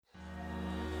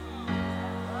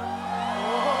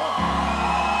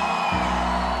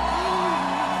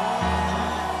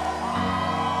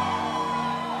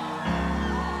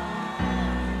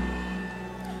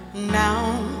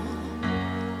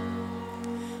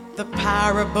The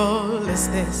parable is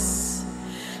this: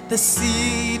 the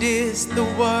seed is the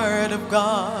word of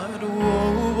God,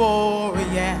 oh,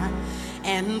 oh yeah,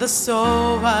 and the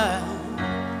sower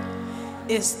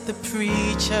is the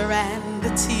preacher and the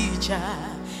teacher.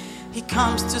 He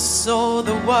comes to sow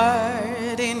the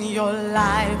word in your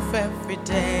life every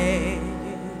day.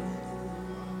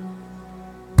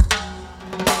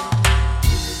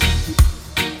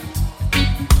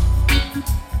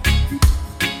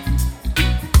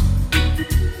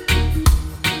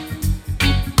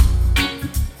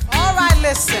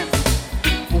 Listen,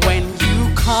 when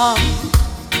you come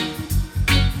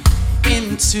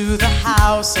into the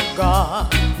house of God,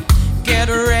 get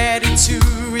ready to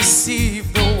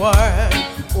receive the word.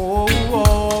 Oh,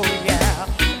 oh yeah.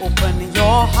 Open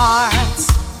your heart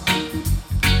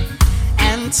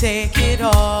and take it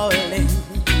all in.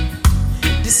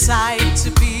 Decide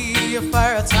to be a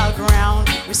fertile ground,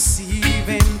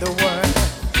 receiving the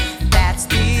word. That's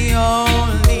the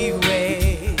only way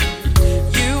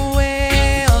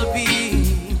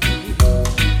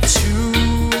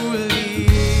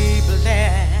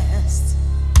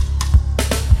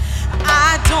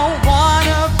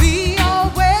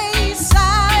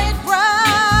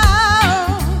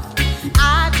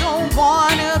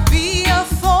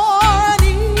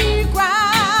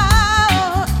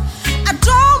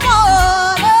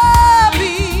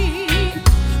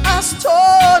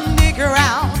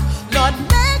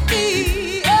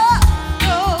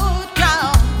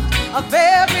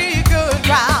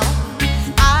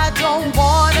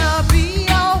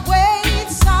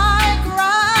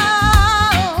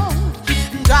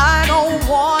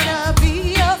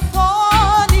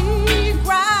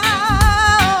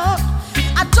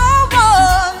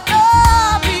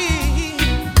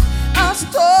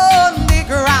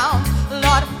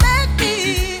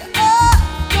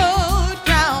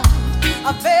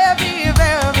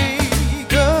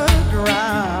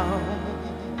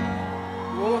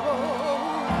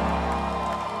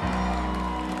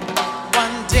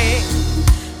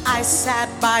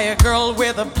by a girl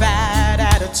with a bad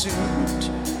attitude.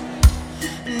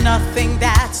 Nothing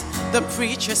that the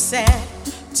preacher said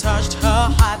touched her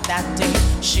heart that day.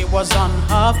 She was on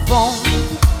her phone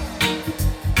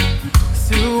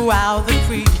throughout the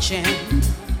preaching,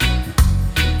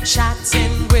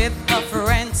 chatting with her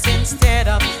friends instead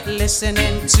of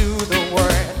listening to the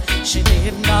word. She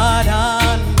did not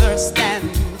understand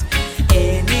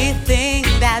anything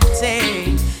that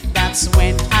day. That's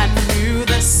when I knew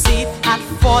the seed had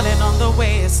fallen on the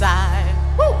wayside.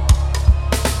 Woo!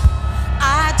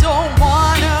 I don't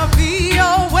wanna be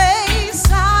a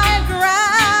wayside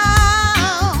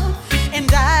ground,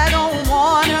 and I don't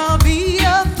wanna be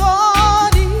a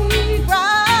thorny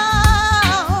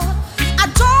ground. I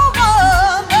don't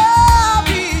wanna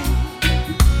be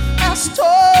a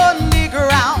stony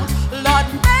ground. Lord,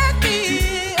 make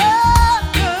me a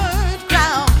good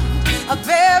ground, a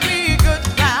very good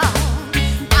ground.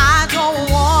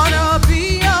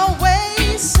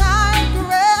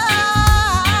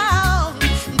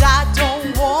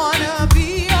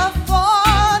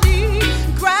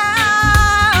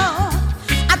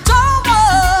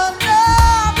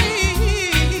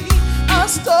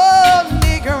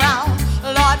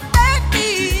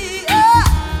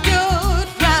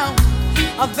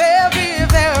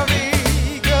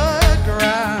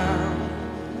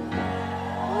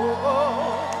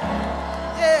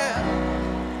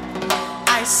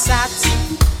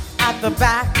 The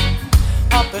back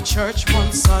of the church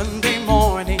one Sunday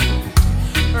morning,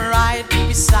 right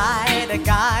beside a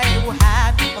guy who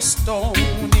had a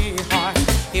stony heart.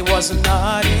 He was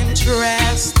not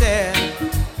interested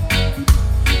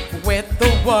with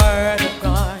the word of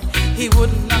God. He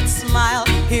would not smile,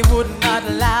 he would not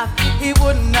laugh, he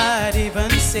would not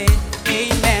even say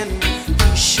amen.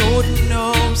 He showed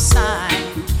no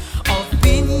sign of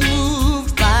being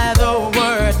moved by the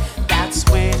word. That's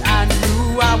when I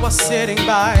knew I was sitting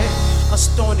by a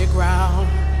stony ground.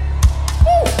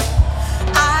 Woo!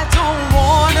 I don't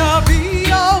wanna be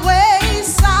a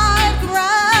wayside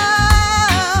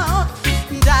ground,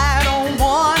 and I don't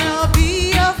wanna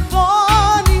be a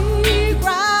thorny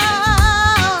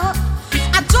ground.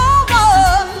 I don't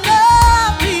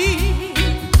wanna be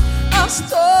a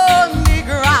stony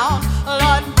ground.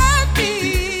 Lord, make me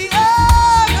a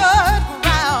good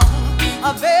ground,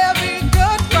 a very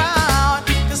good ground,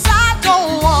 'cause I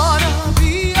don't wanna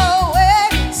be a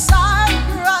wayside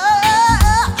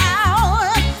ground.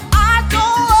 I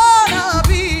don't wanna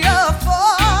be a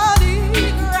funny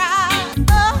ground.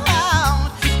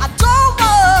 I don't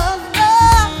wanna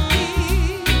be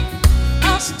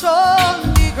a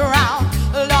stony ground.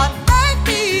 Lord, make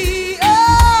me a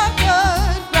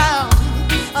good ground.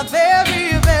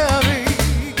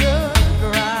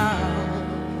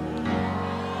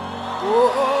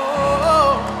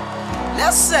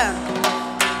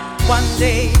 One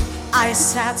day I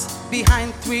sat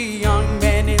behind three young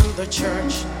men in the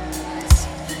church.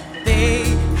 They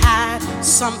had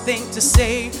something to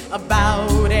say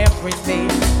about everything.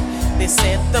 They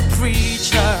said the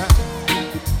preacher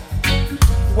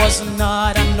was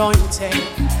not anointed.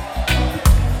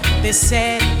 They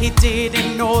said he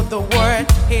didn't know the word.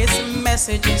 His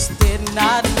messages did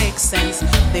not make sense.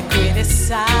 They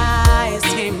criticized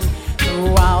him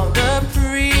throughout the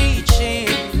preaching.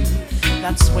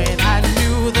 That's when I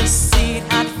knew the seed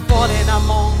had fallen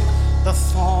among the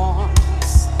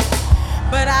thorns.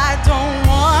 But I don't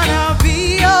wanna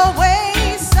be a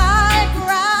wayside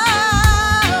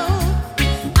ground.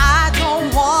 I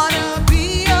don't wanna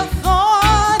be a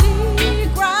thorny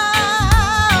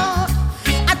ground.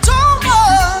 I don't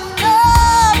wanna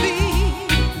be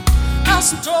a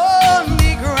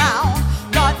stony ground.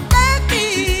 Lord, make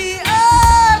me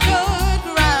a good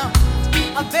ground,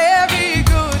 a very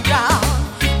good ground.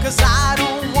 'Cause I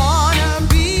don't wanna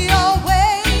be a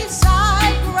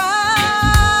wayside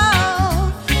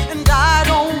ground, and I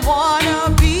don't wanna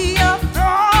be a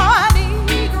thorny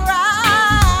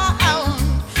ground.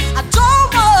 I don't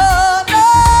wanna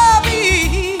be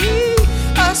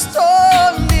a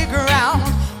stony ground.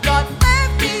 Lord,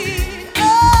 make me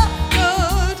a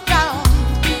good ground,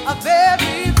 a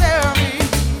very, very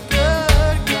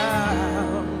good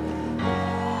ground.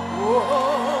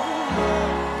 Oh.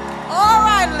 All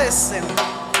right, listen.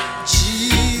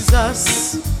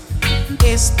 Jesus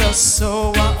is the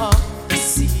sower of the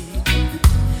seed.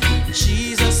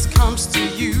 Jesus comes to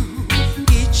you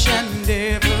each and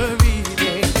every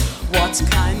day. What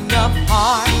kind of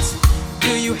heart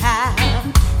do you have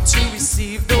to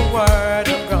receive the word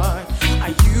of God?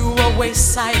 Are you a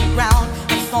wayside ground,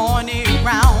 a thorny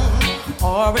ground,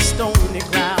 or a stony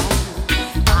ground?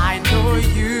 I know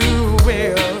you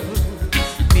will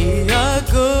be a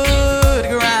good